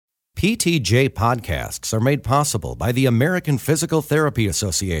PTJ podcasts are made possible by the American Physical Therapy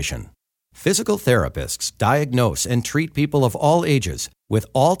Association. Physical therapists diagnose and treat people of all ages with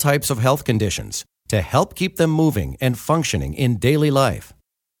all types of health conditions to help keep them moving and functioning in daily life.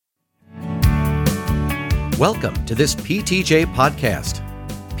 Welcome to this PTJ podcast.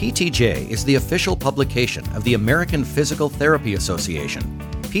 PTJ is the official publication of the American Physical Therapy Association.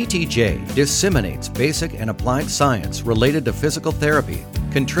 PTJ disseminates basic and applied science related to physical therapy,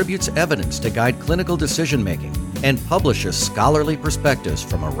 contributes evidence to guide clinical decision-making, and publishes scholarly perspectives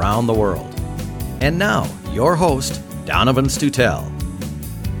from around the world. And now, your host, Donovan Stutel.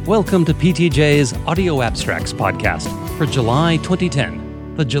 Welcome to PTJ's Audio Abstracts podcast for July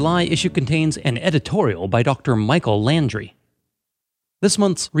 2010. The July issue contains an editorial by Dr. Michael Landry. This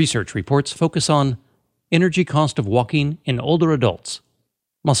month's research reports focus on energy cost of walking in older adults,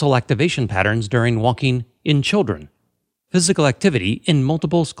 muscle activation patterns during walking in children, physical activity in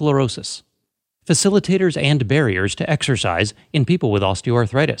multiple sclerosis, facilitators and barriers to exercise in people with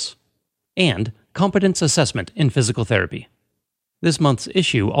osteoarthritis, and competence assessment in physical therapy. This month's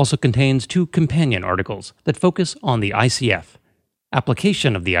issue also contains two companion articles that focus on the ICF,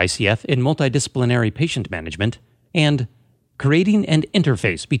 application of the ICF in multidisciplinary patient management, and creating an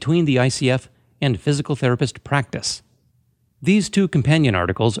interface between the ICF and physical therapist practice. These two companion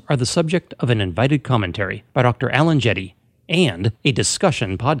articles are the subject of an invited commentary by Dr. Alan Jetty and a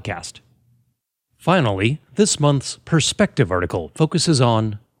discussion podcast. Finally, this month's perspective article focuses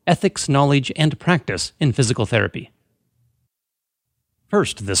on ethics, knowledge, and practice in physical therapy.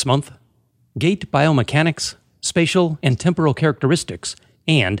 First this month, gait biomechanics, spatial and temporal characteristics,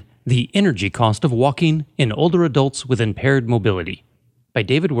 and the energy cost of walking in older adults with impaired mobility, by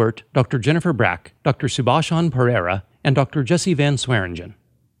David Wirt, Dr. Jennifer Brack, Dr. Subhashan Pereira, and Dr. Jesse Van Swearingen.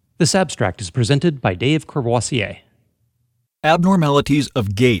 This abstract is presented by Dave Courvoisier. Abnormalities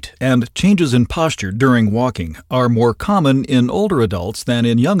of gait and changes in posture during walking are more common in older adults than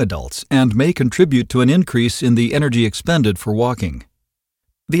in young adults and may contribute to an increase in the energy expended for walking.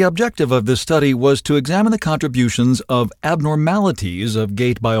 The objective of this study was to examine the contributions of abnormalities of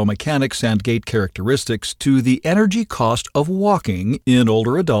gait biomechanics and gait characteristics to the energy cost of walking in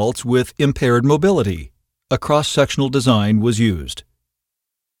older adults with impaired mobility. A cross-sectional design was used.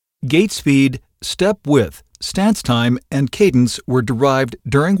 Gait speed, step width, stance time, and cadence were derived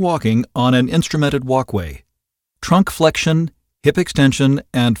during walking on an instrumented walkway. Trunk flexion, hip extension,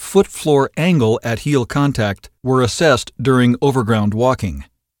 and foot floor angle at heel contact were assessed during overground walking.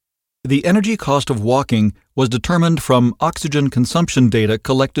 The energy cost of walking was determined from oxygen consumption data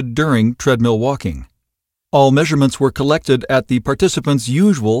collected during treadmill walking. All measurements were collected at the participants'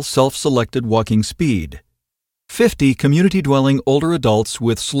 usual self-selected walking speed. 50 community-dwelling older adults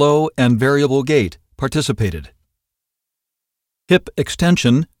with slow and variable gait participated. Hip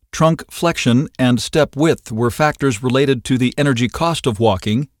extension, trunk flexion, and step width were factors related to the energy cost of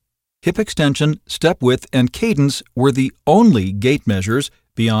walking. Hip extension, step width, and cadence were the only gait measures,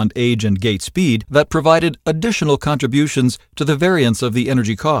 beyond age and gait speed, that provided additional contributions to the variance of the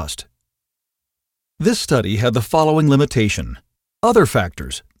energy cost. This study had the following limitation. Other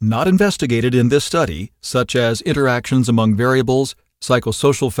factors not investigated in this study, such as interactions among variables,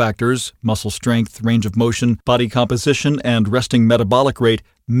 psychosocial factors, muscle strength, range of motion, body composition, and resting metabolic rate,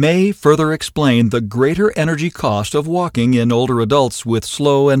 may further explain the greater energy cost of walking in older adults with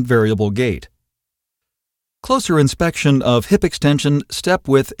slow and variable gait. Closer inspection of hip extension, step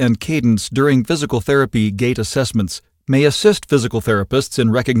width, and cadence during physical therapy gait assessments may assist physical therapists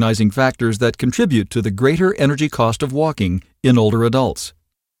in recognizing factors that contribute to the greater energy cost of walking in older adults.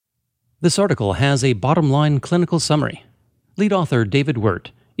 This article has a bottom-line clinical summary. Lead author David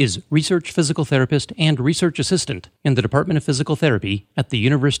Wirt is research physical therapist and research assistant in the Department of Physical Therapy at the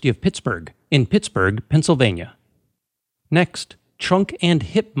University of Pittsburgh in Pittsburgh, Pennsylvania. Next, trunk and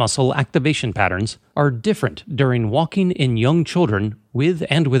hip muscle activation patterns are different during walking in young children with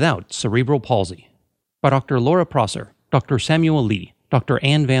and without cerebral palsy, by Dr. Laura Prosser, Dr. Samuel Lee, Dr.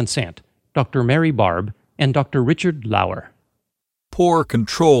 Ann Van Sant, Dr. Mary Barb, and Dr. Richard Lauer. Poor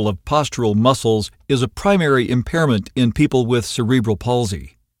control of postural muscles is a primary impairment in people with cerebral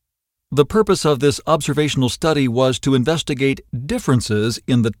palsy. The purpose of this observational study was to investigate differences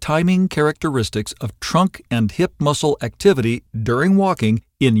in the timing characteristics of trunk and hip muscle activity during walking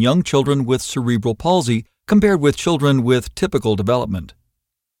in young children with cerebral palsy compared with children with typical development.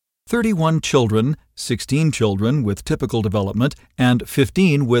 31 children, 16 children with typical development, and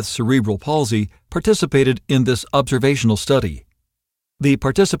 15 with cerebral palsy participated in this observational study. The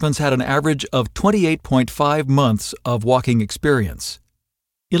participants had an average of 28.5 months of walking experience.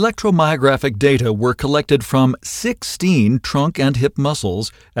 Electromyographic data were collected from 16 trunk and hip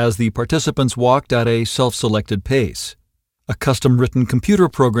muscles as the participants walked at a self-selected pace. A custom-written computer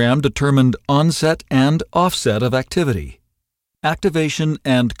program determined onset and offset of activity. Activation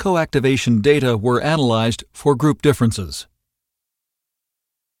and coactivation data were analyzed for group differences.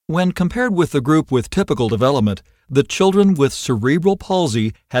 When compared with the group with typical development, the children with cerebral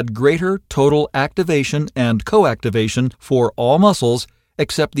palsy had greater total activation and coactivation for all muscles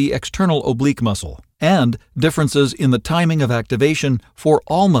except the external oblique muscle, and differences in the timing of activation for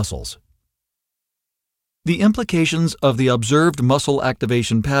all muscles. The implications of the observed muscle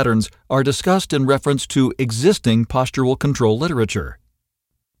activation patterns are discussed in reference to existing postural control literature.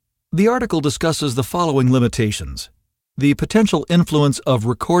 The article discusses the following limitations: the potential influence of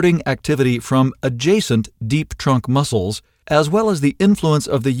recording activity from adjacent deep trunk muscles, as well as the influence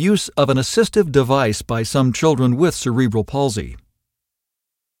of the use of an assistive device by some children with cerebral palsy.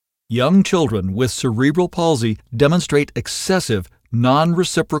 Young children with cerebral palsy demonstrate excessive,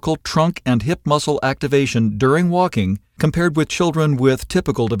 non-reciprocal trunk and hip muscle activation during walking compared with children with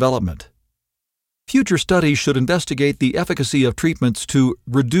typical development. Future studies should investigate the efficacy of treatments to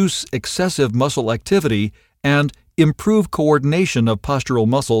reduce excessive muscle activity and improve coordination of postural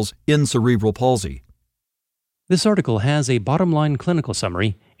muscles in cerebral palsy. This article has a bottom-line clinical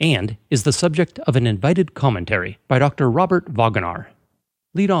summary and is the subject of an invited commentary by Dr. Robert Wagenaar.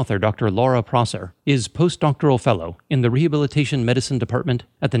 Lead author Dr. Laura Prosser is postdoctoral fellow in the Rehabilitation Medicine Department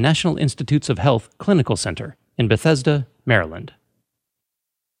at the National Institutes of Health Clinical Center in Bethesda, Maryland.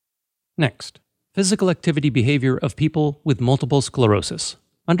 Next, physical activity behavior of people with multiple sclerosis,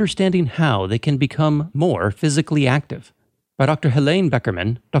 understanding how they can become more physically active, by Dr. Helene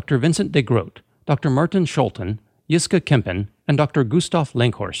Beckerman, Dr. Vincent de Groot, Dr. Martin Scholten, Jiske Kempen, and Dr. Gustav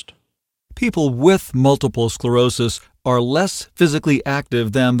Lenkhorst. People with multiple sclerosis are less physically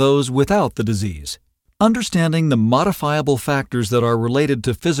active than those without the disease. Understanding the modifiable factors that are related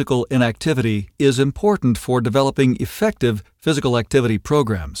to physical inactivity is important for developing effective physical activity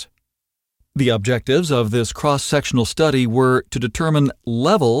programs. The objectives of this cross-sectional study were to determine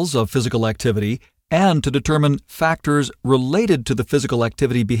levels of physical activity and to determine factors related to the physical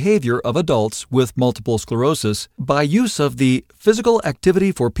activity behavior of adults with multiple sclerosis by use of the Physical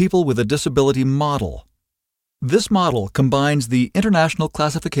Activity for People with a Disability model. This model combines the International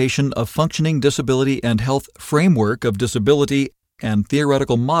Classification of Functioning Disability and Health Framework of Disability and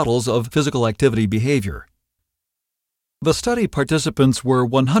theoretical models of physical activity behavior. The study participants were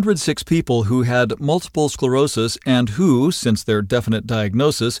 106 people who had multiple sclerosis and who, since their definite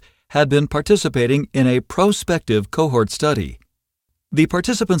diagnosis, had been participating in a prospective cohort study. The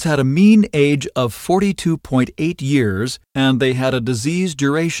participants had a mean age of 42.8 years and they had a disease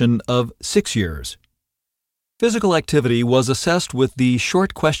duration of 6 years. Physical activity was assessed with the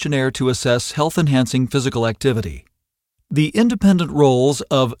short questionnaire to assess health-enhancing physical activity. The independent roles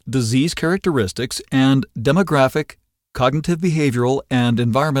of disease characteristics and demographic, cognitive behavioral, and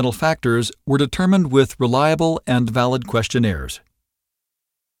environmental factors were determined with reliable and valid questionnaires.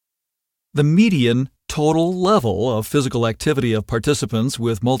 The median total level of physical activity of participants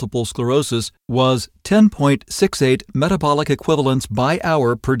with multiple sclerosis was 10.68 metabolic equivalents by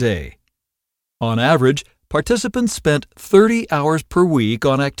hour per day. On average, participants spent 30 hours per week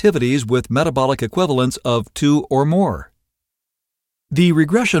on activities with metabolic equivalents of 2 or more. The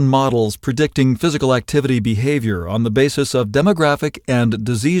regression models predicting physical activity behavior on the basis of demographic and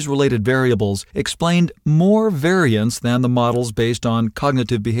disease-related variables explained more variance than the models based on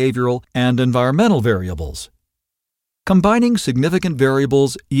cognitive behavioral and environmental variables. Combining significant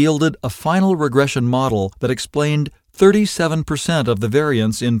variables yielded a final regression model that explained 37% of the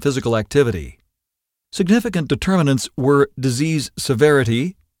variance in physical activity. Significant determinants were disease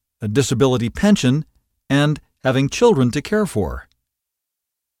severity, a disability pension, and having children to care for.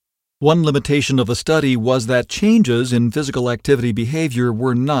 One limitation of the study was that changes in physical activity behavior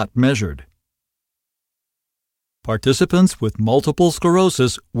were not measured. Participants with multiple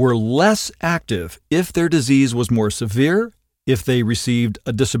sclerosis were less active if their disease was more severe, if they received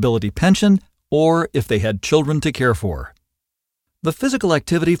a disability pension, or if they had children to care for. The physical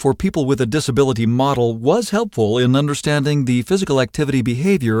activity for people with a disability model was helpful in understanding the physical activity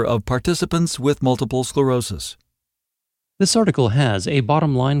behavior of participants with multiple sclerosis. This article has a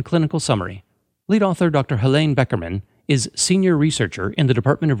bottom-line clinical summary. Lead author Dr. Helene Beckerman is senior researcher in the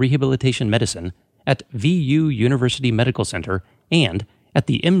Department of Rehabilitation Medicine at VU University Medical Center and at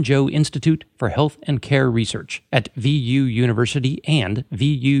the MJO Institute for Health and Care Research at VU University and VU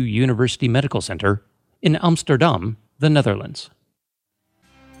University Medical Center in Amsterdam, the Netherlands.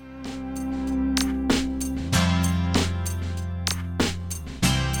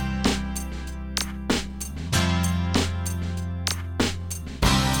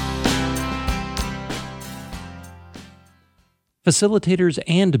 Facilitators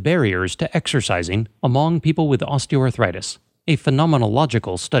and Barriers to Exercising Among People with Osteoarthritis, a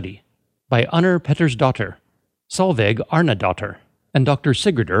Phenomenological Study, by Unnur Pettersdottir, Solveig Arnadottir, and Dr.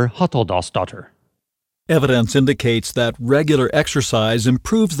 Sigurdur Hotaldalsdottir. Evidence indicates that regular exercise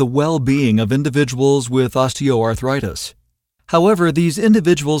improves the well-being of individuals with osteoarthritis. However, these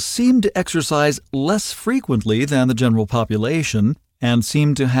individuals seem to exercise less frequently than the general population and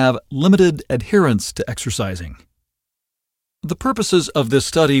seem to have limited adherence to exercising. The purposes of this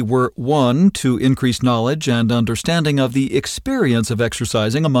study were 1. To increase knowledge and understanding of the experience of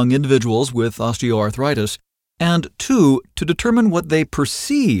exercising among individuals with osteoarthritis, and 2. To determine what they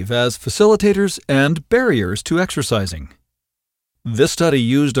perceive as facilitators and barriers to exercising. This study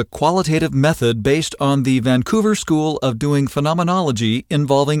used a qualitative method based on the Vancouver School of Doing Phenomenology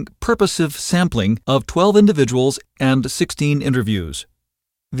involving purposive sampling of 12 individuals and 16 interviews.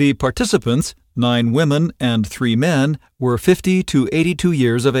 The participants, 9 women and 3 men, were 50 to 82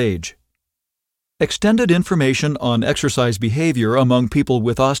 years of age. Extended information on exercise behavior among people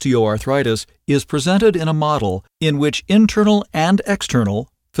with osteoarthritis is presented in a model in which internal and external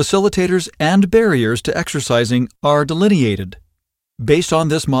facilitators and barriers to exercising are delineated. Based on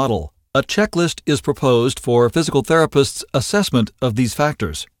this model, a checklist is proposed for physical therapists' assessment of these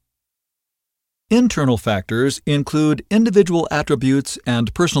factors. Internal factors include individual attributes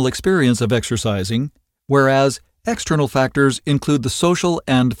and personal experience of exercising, whereas external factors include the social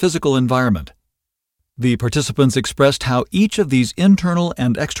and physical environment. The participants expressed how each of these internal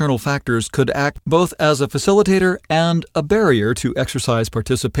and external factors could act both as a facilitator and a barrier to exercise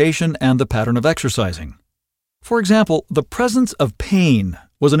participation and the pattern of exercising. For example, the presence of pain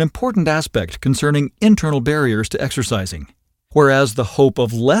was an important aspect concerning internal barriers to exercising, whereas the hope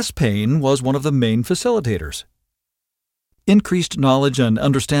of less pain was one of the main facilitators. Increased knowledge and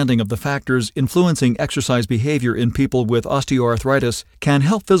understanding of the factors influencing exercise behavior in people with osteoarthritis can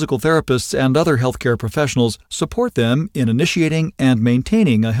help physical therapists and other healthcare professionals support them in initiating and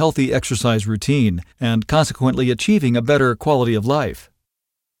maintaining a healthy exercise routine and consequently achieving a better quality of life.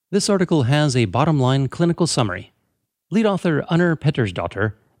 This article has a bottom-line clinical summary. Lead author Unnur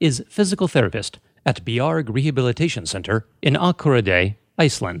Pettersdottir is physical therapist at Bjarg Rehabilitation Center in Akureyri,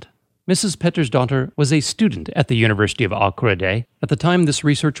 Iceland. Mrs. Pettersdottir was a student at the University of Akureyri at the time this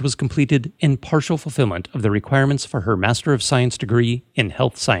research was completed in partial fulfillment of the requirements for her Master of Science degree in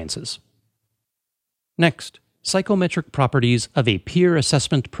Health Sciences. Next, psychometric properties of a peer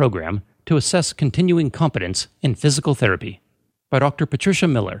assessment program to assess continuing competence in physical therapy, by Dr. Patricia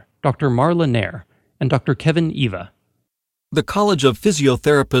Miller, Dr. Marla Nair, and Dr. Kevin Eva. The College of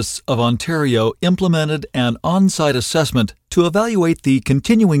Physiotherapists of Ontario implemented an on-site assessment to evaluate the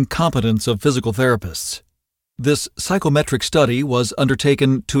continuing competence of physical therapists. This psychometric study was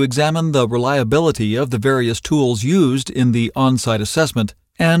undertaken to examine the reliability of the various tools used in the on-site assessment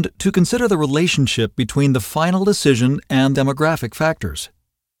and to consider the relationship between the final decision and demographic factors.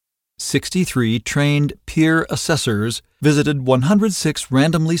 63 trained peer assessors visited 106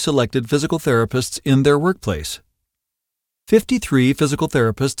 randomly selected physical therapists in their workplace. 53 physical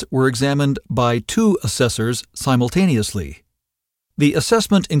therapists were examined by 2 assessors simultaneously. The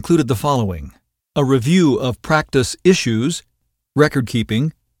assessment included the following: a review of practice issues, record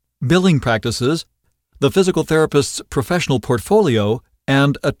keeping, billing practices, the physical therapist's professional portfolio,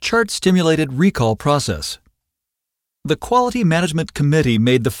 and a chart-stimulated recall process. The Quality Management Committee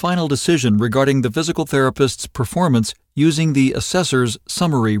made the final decision regarding the physical therapist's performance using the assessor's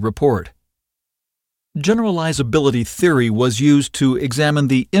summary report. Generalizability theory was used to examine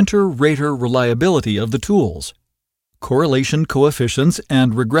the inter-rater reliability of the tools. Correlation coefficients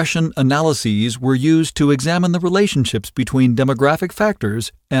and regression analyses were used to examine the relationships between demographic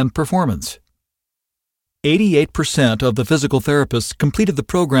factors and performance. 88% of the physical therapists completed the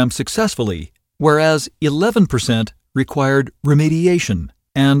program successfully, whereas 11% required remediation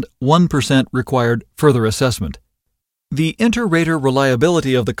and 1% required further assessment. The inter-rater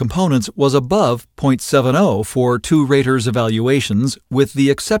reliability of the components was above 0.70 for 2 raters evaluations, with the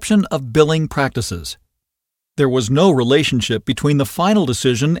exception of billing practices. There was no relationship between the final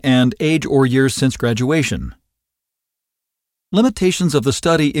decision and age or years since graduation. Limitations of the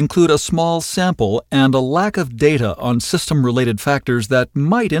study include a small sample and a lack of data on system-related factors that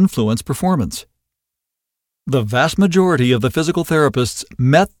might influence performance. The vast majority of the physical therapists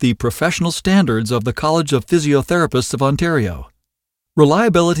met the professional standards of the College of Physiotherapists of Ontario.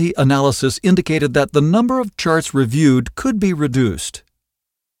 Reliability analysis indicated that the number of charts reviewed could be reduced.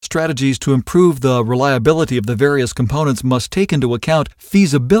 Strategies to improve the reliability of the various components must take into account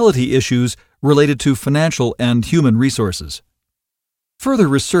feasibility issues related to financial and human resources. Further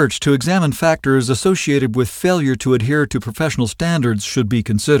research to examine factors associated with failure to adhere to professional standards should be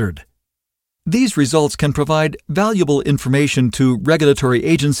considered. These results can provide valuable information to regulatory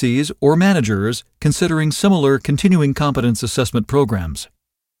agencies or managers considering similar continuing competence assessment programs.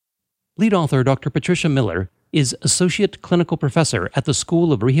 Lead author Dr. Patricia Miller is Associate Clinical Professor at the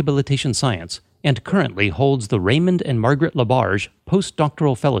School of Rehabilitation Science and currently holds the Raymond and Margaret Labarge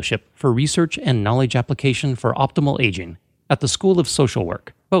Postdoctoral Fellowship for Research and Knowledge Application for Optimal Aging at the School of Social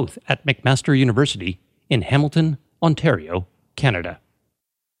Work, both at McMaster University in Hamilton, Ontario, Canada.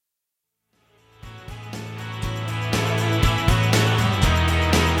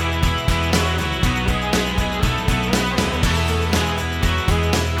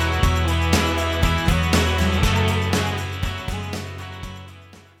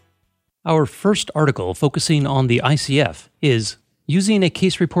 Our first article focusing on the ICF is Using a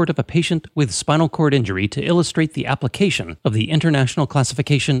Case Report of a Patient with Spinal Cord Injury to Illustrate the Application of the International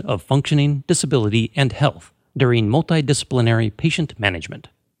Classification of Functioning, Disability, and Health During Multidisciplinary Patient Management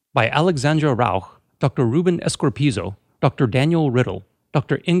by Alexandra Rauch, Dr. Ruben Escorpizo, Dr. Daniel Riddle,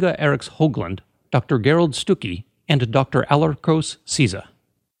 Dr. Inga Eriks Hoagland, Dr. Gerald Stuckey, and Dr. Alarkos Siza.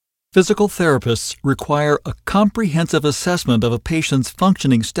 Physical therapists require a comprehensive assessment of a patient's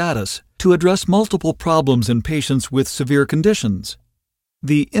functioning status to address multiple problems in patients with severe conditions.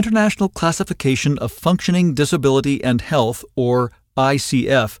 The International Classification of Functioning, Disability, and Health, or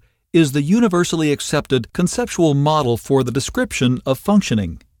ICF, is the universally accepted conceptual model for the description of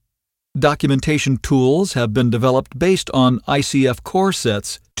functioning. Documentation tools have been developed based on ICF core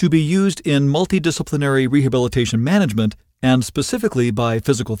sets to be used in multidisciplinary rehabilitation management and specifically by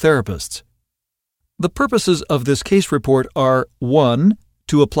physical therapists. The purposes of this case report are 1.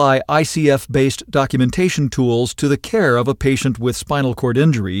 To apply ICF-based documentation tools to the care of a patient with spinal cord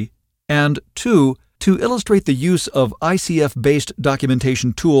injury, and 2. To illustrate the use of ICF-based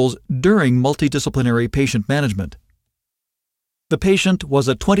documentation tools during multidisciplinary patient management. The patient was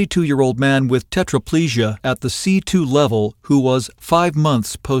a 22-year-old man with tetraplegia at the C2 level who was 5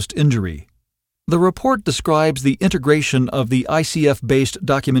 months post-injury. The report describes the integration of the ICF-based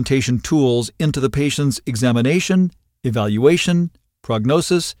documentation tools into the patient's examination, evaluation,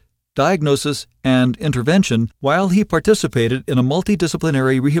 prognosis, diagnosis, and intervention while he participated in a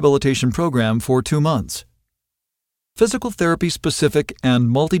multidisciplinary rehabilitation program for 2 months. Physical therapy-specific and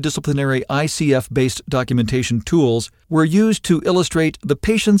multidisciplinary ICF-based documentation tools were used to illustrate the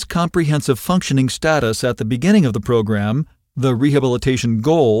patient's comprehensive functioning status at the beginning of the program, the rehabilitation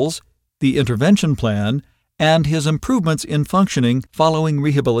goals, the intervention plan, and his improvements in functioning following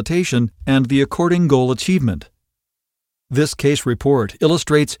rehabilitation and the according goal achievement. This case report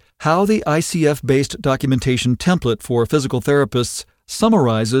illustrates how the ICF-based documentation template for physical therapists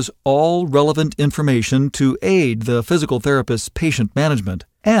summarizes all relevant information to aid the physical therapist's patient management,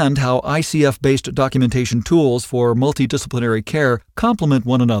 and how ICF-based documentation tools for multidisciplinary care complement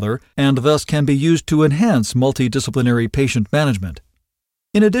one another and thus can be used to enhance multidisciplinary patient management.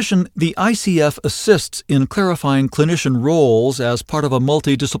 In addition, the ICF assists in clarifying clinician roles as part of a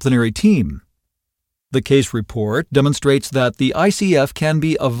multidisciplinary team. The case report demonstrates that the ICF can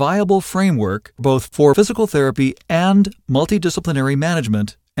be a viable framework both for physical therapy and multidisciplinary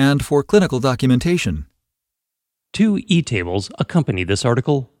management and for clinical documentation. 2 e-tables accompany this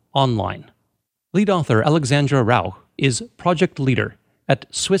article online. Lead author Alexandra Rauch is project leader at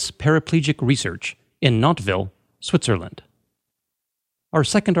Swiss Paraplegic Research in Nanterville, Switzerland. Our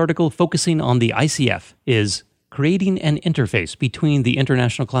second article focusing on the ICF is Creating an Interface Between the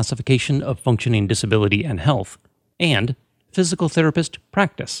International Classification of Functioning, Disability, and Health and Physical Therapist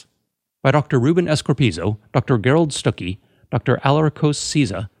Practice by Dr. Ruben Escorpizo, Dr. Gerald Stuckey, Dr. Alarkos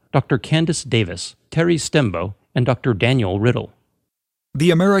Siza, Dr. Candice Davis, Terry Stembo, and Dr. Daniel Riddle.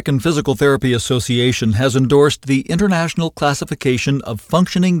 The American Physical Therapy Association has endorsed the International Classification of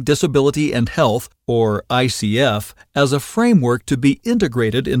Functioning, Disability, and Health, or ICF, as a framework to be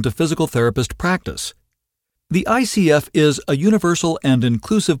integrated into physical therapist practice. The ICF is a universal and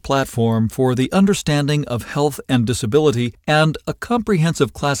inclusive platform for the understanding of health and disability and a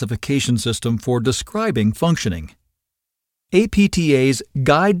comprehensive classification system for describing functioning. APTA's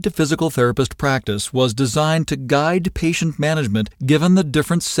Guide to Physical Therapist Practice was designed to guide patient management given the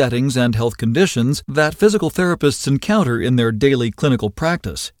different settings and health conditions that physical therapists encounter in their daily clinical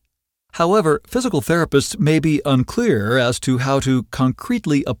practice. However, physical therapists may be unclear as to how to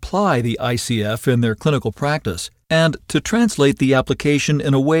concretely apply the ICF in their clinical practice and to translate the application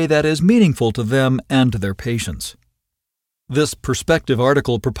in a way that is meaningful to them and to their patients. This perspective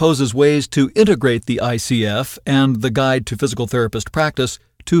article proposes ways to integrate the ICF and the Guide to Physical Therapist Practice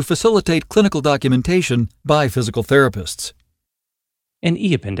to facilitate clinical documentation by physical therapists. An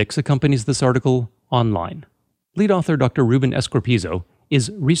e-appendix accompanies this article online. Lead author Dr. Ruben Escorpizo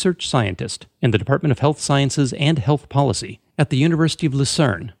is research scientist in the Department of Health Sciences and Health Policy at the University of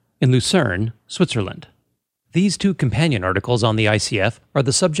Lucerne in Lucerne, Switzerland. These two companion articles on the ICF are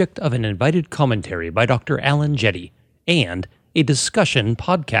the subject of an invited commentary by Dr. Alan Jetty and a discussion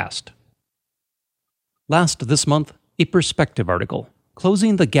podcast. Last this month, a perspective article,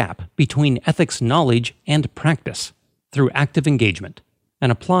 Closing the Gap Between Ethics Knowledge and Practice Through Active Engagement,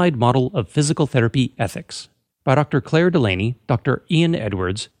 an Applied Model of Physical Therapy Ethics, by Dr. Claire Delaney, Dr. Ian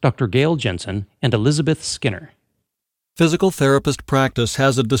Edwards, Dr. Gail Jensen, and Elizabeth Skinner. Physical therapist practice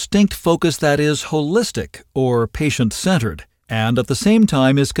has a distinct focus that is holistic or patient-centered, and at the same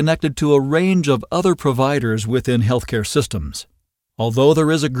time is connected to a range of other providers within healthcare systems. Although there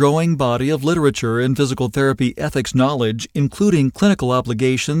is a growing body of literature in physical therapy ethics knowledge, including clinical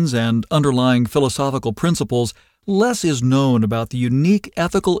obligations and underlying philosophical principles, less is known about the unique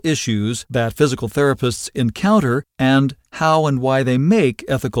ethical issues that physical therapists encounter and how and why they make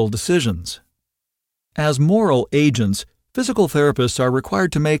ethical decisions. As moral agents, physical therapists are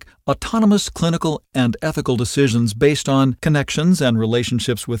required to make autonomous clinical and ethical decisions based on connections and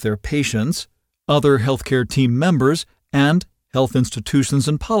relationships with their patients, other healthcare team members, and health institutions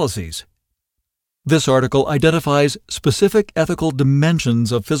and policies. This article identifies specific ethical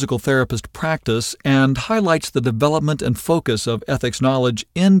dimensions of physical therapist practice and highlights the development and focus of ethics knowledge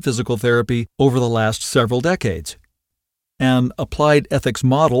in physical therapy over the last several decades. An applied ethics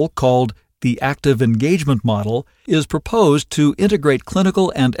model called the active engagement model is proposed to integrate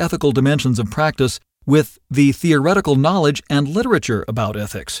clinical and ethical dimensions of practice with the theoretical knowledge and literature about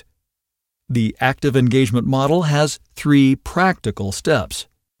ethics. The active engagement model has 3 practical steps: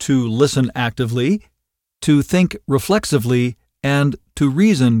 to listen actively, to think reflexively, and to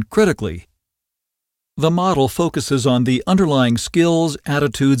reason critically. The model focuses on the underlying skills,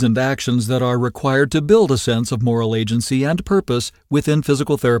 attitudes, and actions that are required to build a sense of moral agency and purpose within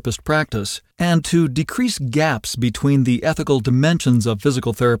physical therapist practice, and to decrease gaps between the ethical dimensions of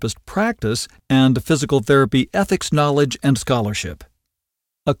physical therapist practice and physical therapy ethics knowledge and scholarship.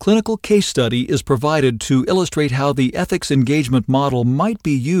 A clinical case study is provided to illustrate how the ethics engagement model might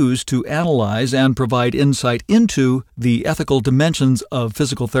be used to analyze and provide insight into the ethical dimensions of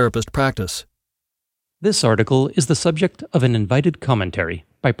physical therapist practice. This article is the subject of an invited commentary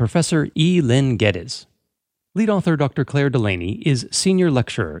by Professor E. Lynn Geddes. Lead author Dr. Claire Delaney is Senior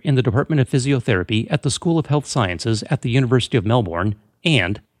Lecturer in the Department of Physiotherapy at the School of Health Sciences at the University of Melbourne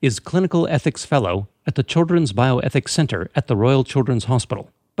and is Clinical Ethics Fellow at the Children's Bioethics Centre at the Royal Children's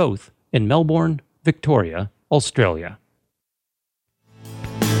Hospital, both in Melbourne, Victoria, Australia.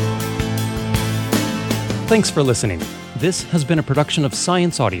 Thanks for listening. This has been a production of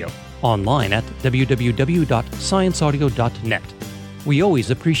Science Audio, online at www.scienceaudio.net. We always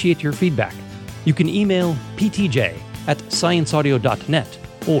appreciate your feedback. You can email ptj@scienceaudio.net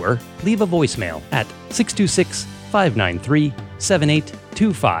or leave a voicemail at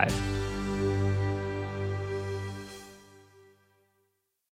 626-593-7825.